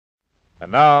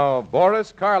And now,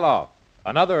 Boris Karloff,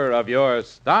 another of your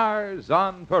stars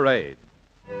on parade.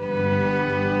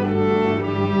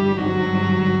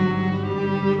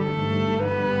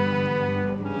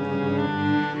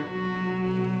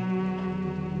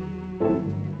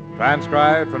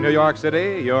 Transcribed from New York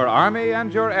City, your Army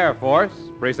and your Air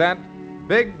Force present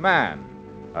Big Man,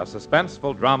 a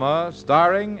suspenseful drama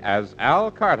starring as Al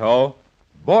Carto,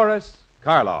 Boris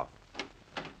Karloff.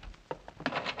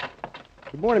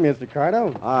 Good morning, Mr.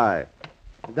 Carto. Hi.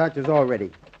 The doctor's all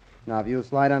ready. Now, if you'll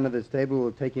slide under this table,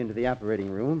 we'll take you into the operating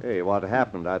room. Hey, what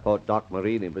happened? I thought Doc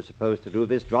Marini was supposed to do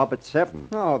this job at 7.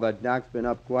 Oh, the doc's been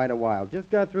up quite a while. Just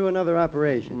got through another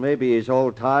operation. Maybe he's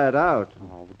all tired out.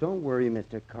 Oh, don't worry,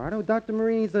 Mr. Carto. Dr.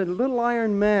 Marini's a little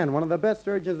iron man, one of the best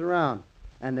surgeons around.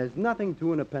 And there's nothing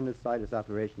to an appendicitis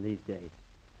operation these days.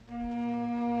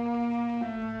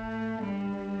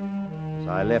 As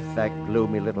I left that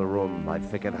gloomy little room, I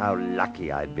figured how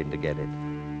lucky I'd been to get it.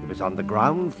 It was on the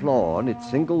ground floor, and its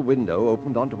single window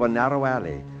opened onto a narrow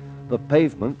alley. The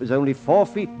pavement was only 4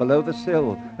 feet below the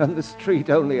sill, and the street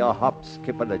only a hop,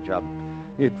 skip, and a jump.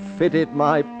 It fitted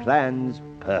my plans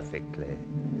perfectly.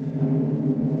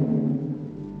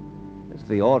 As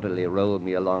the orderly rolled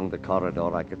me along the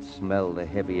corridor, I could smell the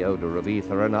heavy odor of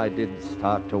ether, and I did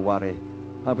start to worry.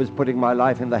 I was putting my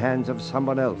life in the hands of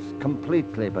someone else,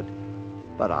 completely, but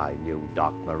I knew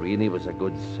Doc Marini was a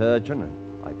good surgeon,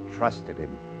 and I trusted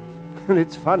him. And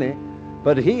it's funny,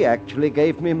 but he actually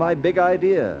gave me my big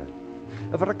idea.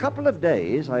 For a couple of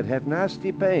days, I'd had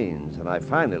nasty pains, and I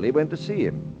finally went to see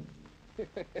him.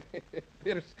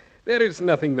 There is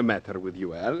nothing the matter with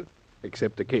you, Al,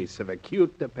 except a case of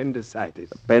acute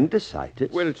appendicitis.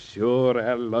 Appendicitis? Well, sure,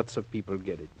 Al, lots of people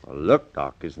get it. Well, look,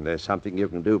 Doc, isn't there something you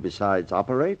can do besides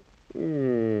operate?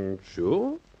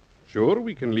 Sure. Sure,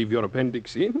 we can leave your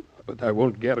appendix in, but I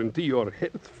won't guarantee your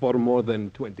health for more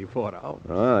than 24 hours.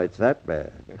 Oh, it's that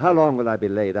bad. How long will I be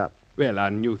laid up? Well,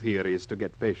 our new theory is to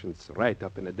get patients right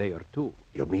up in a day or two.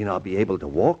 You mean I'll be able to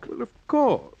walk? Well, of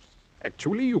course.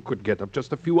 Actually, you could get up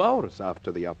just a few hours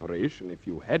after the operation if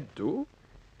you had to.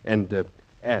 And,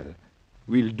 Al,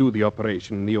 we'll do the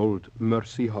operation in the old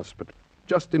Mercy Hospital,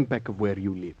 just in back of where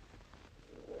you live.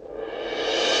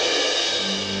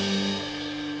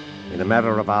 In a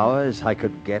matter of hours, I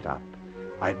could get up.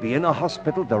 I'd be in a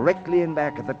hospital directly in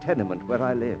back of the tenement where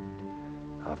I lived.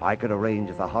 Now, if I could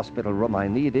arrange the hospital room I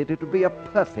needed, it would be a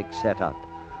perfect setup.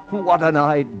 What an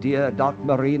idea Doc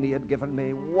Marini had given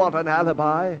me. What an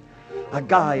alibi. A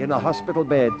guy in a hospital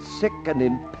bed, sick and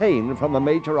in pain from a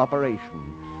major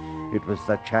operation. It was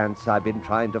the chance I've been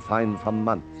trying to find for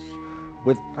months.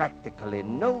 With practically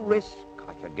no risk,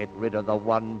 I could get rid of the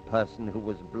one person who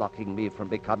was blocking me from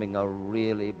becoming a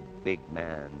really big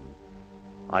man.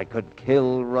 I could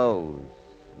kill Rose,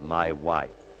 my wife.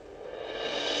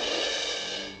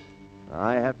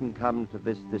 I hadn't come to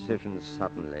this decision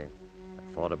suddenly.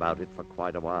 I thought about it for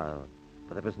quite a while,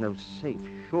 but there was no safe,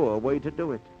 sure way to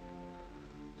do it.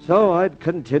 So I'd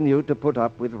continued to put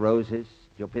up with Rose's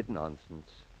stupid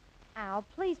nonsense. Al,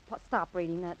 please stop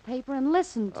reading that paper and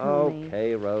listen to me.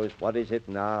 Okay, Rose, what is it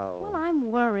now? Well,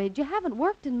 I'm worried. You haven't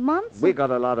worked in months. We got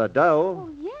a lot of dough.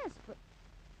 Oh, yes, but...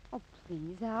 Oh,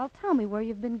 please, Al, tell me where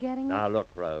you've been getting it. Now, look,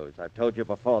 Rose, I've told you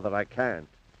before that I can't.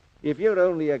 If you'd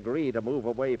only agree to move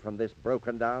away from this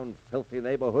broken-down, filthy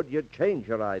neighborhood, you'd change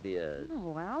your ideas.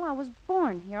 Oh, Al, I was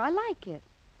born here. I like it.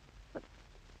 But,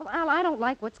 well, Al, I don't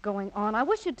like what's going on. I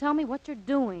wish you'd tell me what you're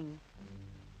doing.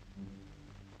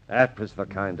 That was the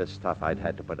kind of stuff I'd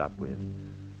had to put up with.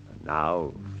 And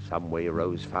now, some way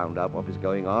Rose found out what was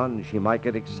going on, she might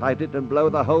get excited and blow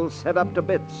the whole setup to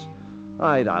bits.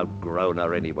 I'd outgrown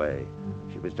her anyway.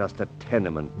 She was just a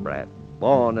tenement brat,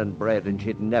 born and bred, and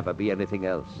she'd never be anything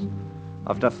else.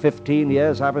 After 15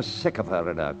 years, I was sick of her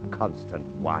and her constant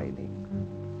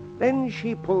whining. Then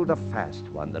she pulled a fast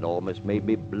one that almost made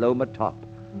me blow my top.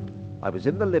 I was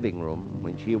in the living room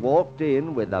when she walked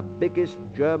in with the biggest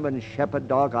German shepherd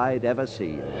dog I'd ever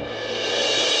seen.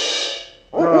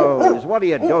 Rose, what are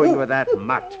you doing with that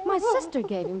mutt? My sister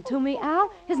gave him to me, Al.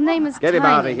 His name is Get Tiny. him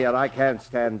out of here. I can't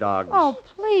stand dogs. Oh,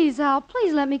 please, Al,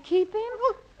 please let me keep him.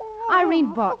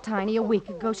 Irene bought Tiny a week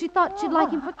ago. She thought she'd like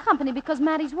him for company because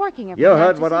Maddie's working every You night.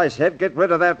 heard what I said. Get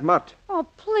rid of that mutt. Oh,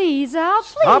 please, Al,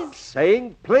 please. Stop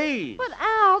saying please. But,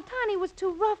 Al, Tiny was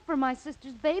too rough for my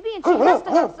sister's baby, and she has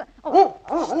to have some... Oh,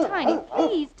 Tiny,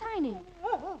 please, Tiny.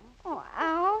 Oh,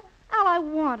 Al, I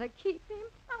want to keep him.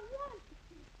 I want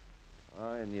to.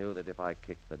 I knew that if I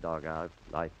kicked the dog out,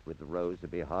 life with Rose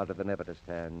would be harder than ever to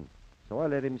stand. So I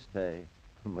let him stay.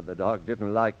 But the dog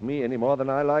didn't like me any more than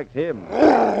I liked him.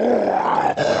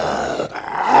 I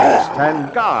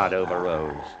stand guard over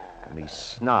Rose. and he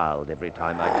snarled every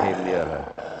time I came near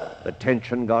her. The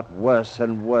tension got worse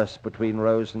and worse between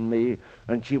Rose and me,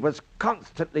 and she was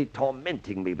constantly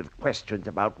tormenting me with questions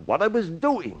about what I was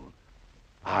doing.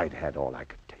 I'd had all I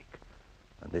could take,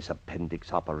 and this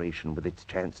appendix operation with its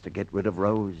chance to get rid of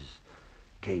Rose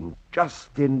came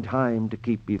just in time to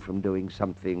keep me from doing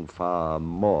something far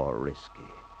more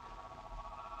risky.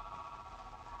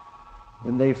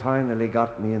 When they finally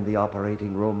got me in the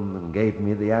operating room and gave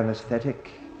me the anesthetic,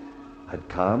 I'd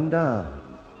calmed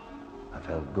down. I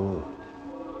felt good.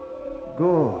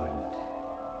 Good.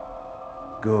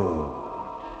 Good.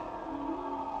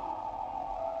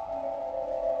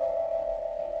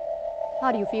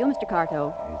 How do you feel, Mr.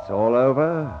 Carto? It's all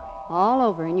over? All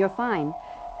over, and you're fine.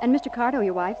 And Mr. Carto,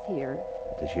 your wife's here.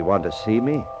 Does she want to see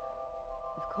me?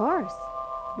 Of course.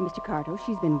 Mr. Carto,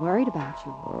 she's been worried about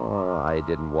you. Oh, I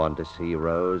didn't want to see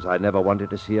Rose. I never wanted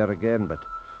to see her again, but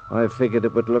I figured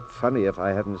it would look funny if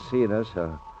I hadn't seen her,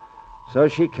 so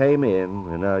she came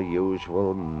in her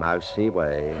usual mousy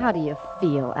way. How do you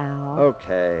feel, Al?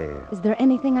 Okay. Is there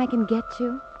anything I can get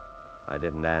you? I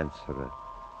didn't answer her.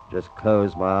 Just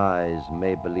closed my eyes and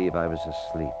made believe I was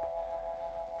asleep.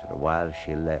 Till a while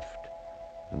she left,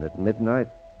 and at midnight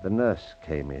the nurse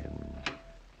came in.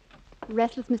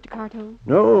 Restless, Mr. Carto?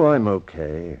 No, I'm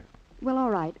okay. Well, all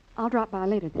right. I'll drop by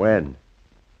later then. When?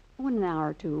 Oh, in an hour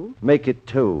or two. Make it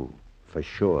 2, for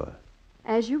sure.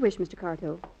 As you wish, Mr.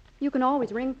 Carto. You can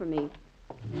always ring for me.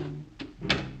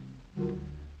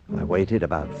 I waited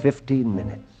about 15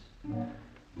 minutes.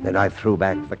 Then I threw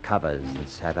back the covers and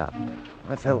sat up.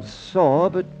 I felt sore,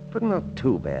 but not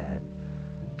too bad.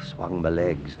 Swung my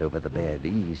legs over the bed,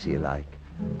 easy like.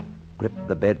 Gripped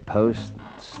the bedpost and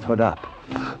stood up.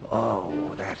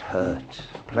 Oh, that hurt.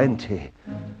 Plenty.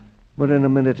 But in a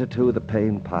minute or two, the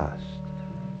pain passed,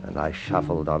 and I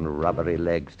shuffled on rubbery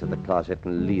legs to the closet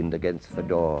and leaned against the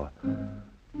door.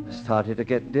 Started to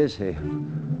get dizzy.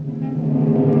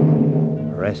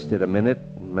 Rested a minute,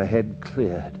 and my head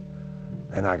cleared.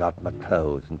 Then I got my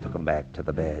clothes and took them back to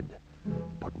the bed.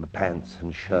 Put my pants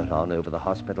and shirt on over the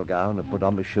hospital gown and put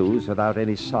on my shoes without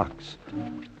any socks.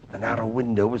 The narrow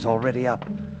window was already up,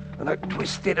 and I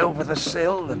twisted over the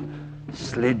sill and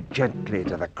slid gently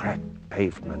to the cracked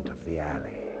pavement of the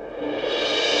alley.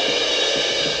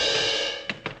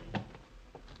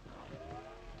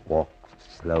 Walked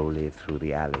slowly through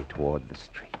the alley toward the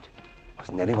street.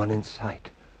 Wasn't anyone in sight.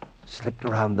 Slipped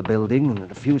around the building and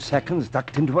in a few seconds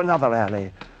ducked into another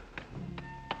alley.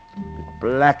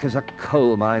 Black as a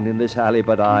coal mine in this alley,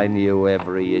 but I knew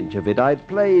every inch of it. I'd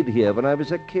played here when I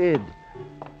was a kid.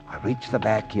 I reached the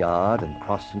backyard and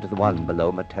crossed into the one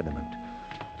below my tenement.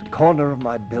 At the corner of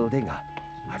my building,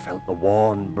 I felt the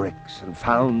worn bricks and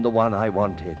found the one I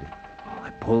wanted. I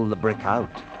pulled the brick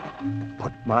out,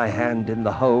 put my hand in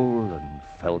the hole, and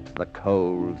felt the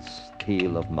cold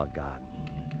steel of my gun.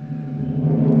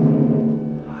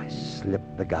 I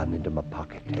slipped the gun into my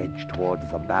pocket, edged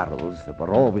towards the barrels that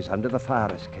were always under the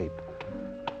fire escape.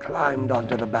 Climbed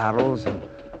onto the barrels and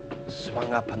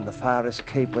swung up on the fire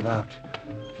escape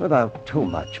without too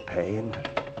much pain.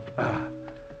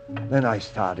 Then I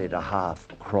started a half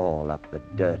crawl up the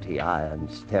dirty iron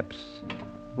steps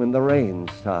when the rain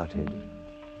started.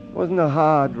 It wasn't a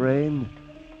hard rain,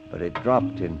 but it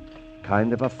dropped in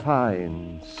kind of a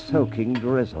fine, soaking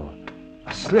drizzle.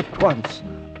 I slipped once,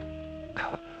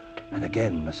 and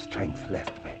again my strength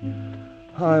left me.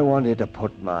 I wanted to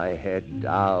put my head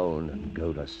down and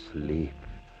go to sleep,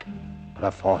 but I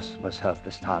forced myself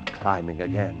to start climbing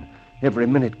again. Every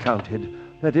minute counted.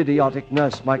 That idiotic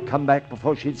nurse might come back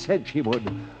before she'd said she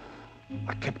would.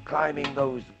 I kept climbing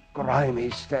those grimy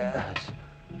stairs.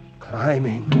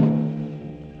 Climbing.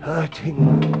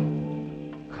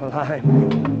 Hurting.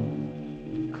 Climbing.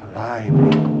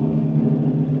 Climbing.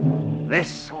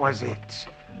 This was it.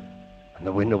 And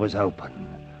the window was open.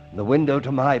 The window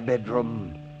to my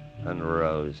bedroom and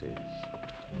Rose's.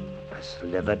 I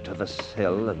slithered to the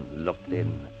sill and looked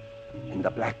in. In the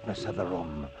blackness of the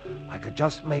room, I could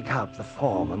just make out the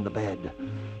form on the bed.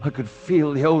 I could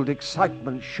feel the old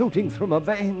excitement shooting through my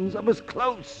veins. I was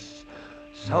close,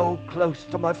 so close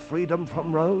to my freedom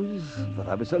from Rose that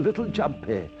I was a little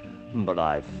jumpy. But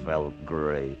I felt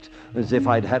great, as if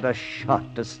I'd had a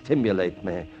shot to stimulate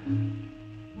me.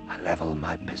 I leveled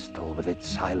my pistol with its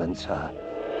silencer.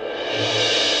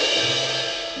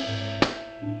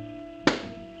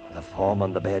 The form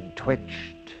on the bed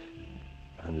twitched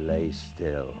and lay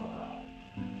still.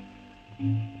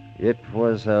 It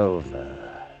was over.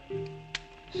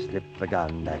 Slipped the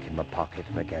gun back in my pocket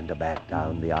and began to back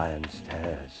down the iron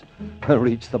stairs. I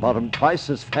reached the bottom twice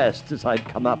as fast as I'd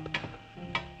come up.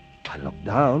 I looked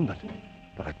down,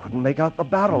 but but I couldn't make out the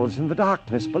barrels in the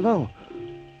darkness below.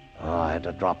 Oh, I had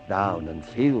to drop down and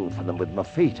feel for them with my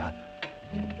feet. I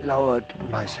lowered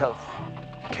myself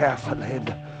carefully, and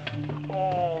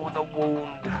the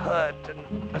wound hurt,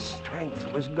 and my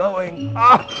strength was going.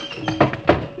 Ah!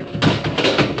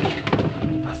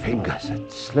 My fingers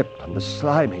had slipped on the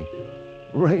slimy,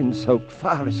 rain-soaked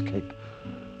fire escape.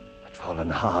 I'd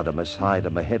fallen hard on my side,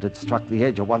 and my head had struck the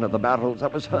edge of one of the barrels. I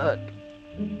was hurt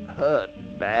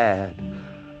bad.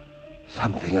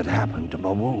 Something had happened to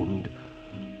my wound.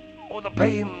 Oh, the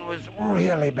pain was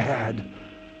really bad.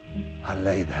 I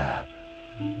lay there,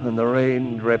 and the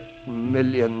rain dripped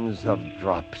millions of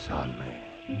drops on me.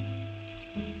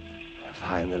 I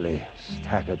finally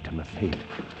staggered to my feet.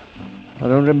 I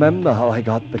don't remember how I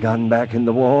got the gun back in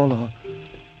the wall, or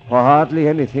hardly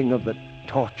anything of the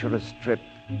torturous trip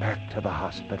back to the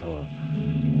hospital.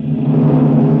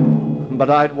 But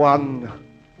I'd won.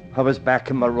 I was back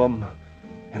in my room.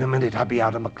 In a minute, I'd be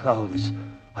out of my clothes.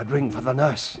 I'd ring for the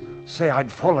nurse, say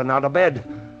I'd fallen out of bed.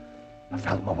 I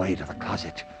felt my way to the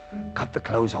closet, cut the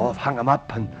clothes off, hung them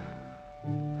up, and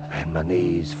then my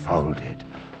knees folded.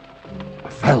 I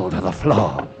fell to the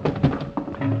floor.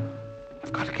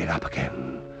 I've got to get up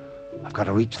again. I've got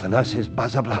to reach the nurse's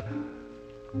buzzer.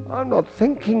 I'm not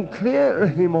thinking clear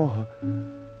anymore.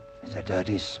 There's a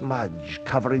dirty smudge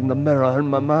covering the mirror in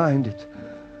my mind.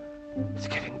 It's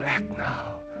getting black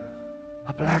now.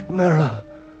 A black mirror.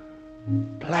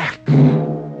 Black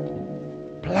mirror.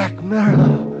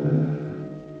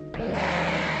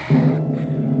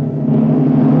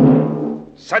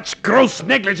 Such gross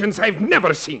negligence I've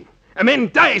never seen. A man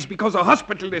dies because a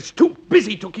hospital is too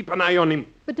busy to keep an eye on him.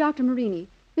 But, Dr. Marini,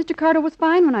 Mr. Carto was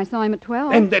fine when I saw him at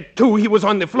 12. And that, too, he was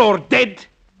on the floor dead?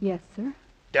 Yes, sir.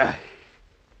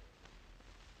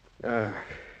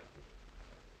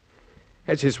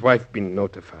 Has his wife been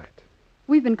notified?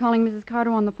 We've been calling Mrs.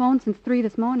 Carto on the phone since 3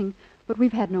 this morning, but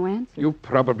we've had no answer. You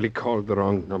probably called the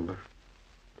wrong number.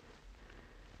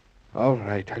 All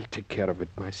right, I'll take care of it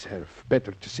myself.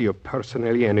 Better to see you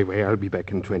personally anyway. I'll be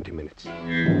back in 20 minutes.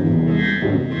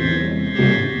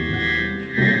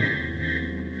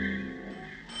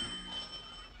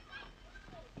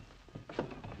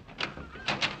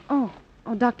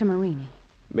 Oh, Dr. Marini.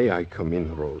 May I come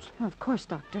in, Rose? Oh, of course,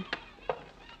 Doctor.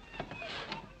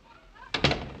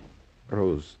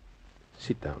 Rose,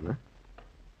 sit down,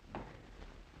 huh?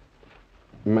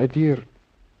 My dear,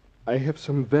 I have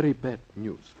some very bad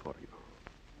news for you.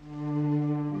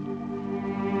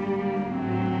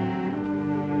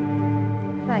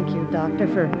 Thank you, Doctor,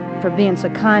 for being so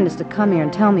kind as to come here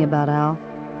and tell me about Al.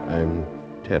 I'm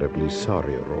terribly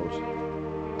sorry,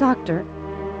 Rose. Doctor,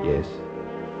 Yes,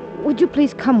 would you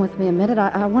please come with me a minute?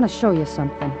 I want to show you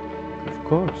something. of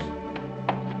course.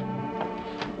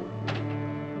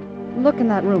 Look in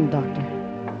that room, Doctor.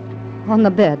 On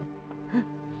the bed.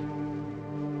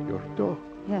 Your dog.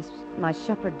 Yes, my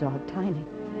shepherd dog, Tiny.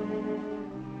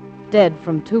 Dead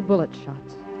from 2 bullet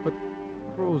shots. But,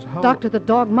 Rose, how... Doctor, the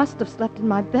dog must have slept in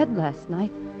my bed last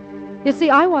night. You see,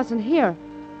 I wasn't here.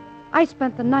 I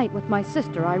spent the night with my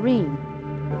sister, Irene.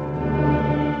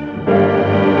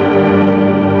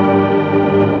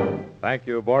 Thank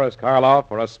you, Boris Karloff,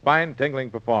 for a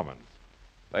spine-tingling performance.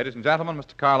 Ladies and gentlemen,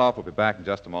 Mr. Karloff will be back in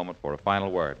just a moment for a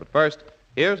final word. But first,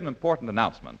 here's an important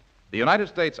announcement. The United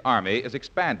States Army is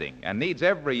expanding and needs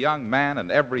every young man and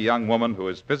every young woman who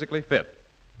is physically fit.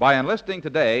 By enlisting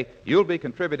today, you'll be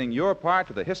contributing your part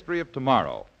to the history of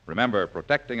tomorrow. Remember,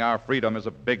 protecting our freedom is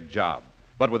a big job.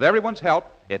 But with everyone's help,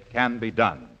 it can be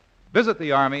done. Visit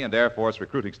the Army and Air Force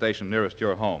recruiting station nearest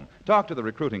your home. Talk to the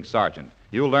recruiting sergeant.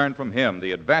 You'll learn from him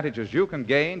the advantages you can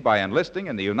gain by enlisting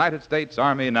in the United States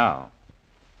Army now.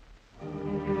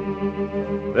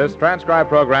 This transcribed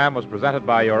program was presented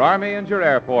by your Army and your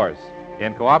Air Force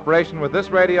in cooperation with this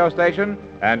radio station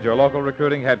and your local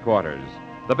recruiting headquarters.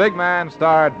 The Big Man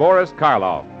starred Boris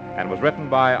Karloff and was written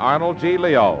by Arnold G.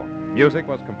 Leo. Music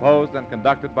was composed and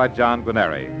conducted by John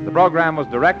Guarneri. The program was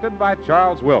directed by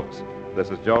Charles Wilkes. This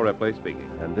is Joe Ripley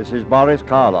speaking. And this is Boris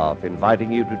Karloff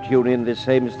inviting you to tune in this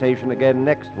same station again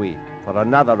next week for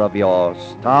another of your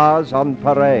Stars on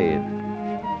Parade.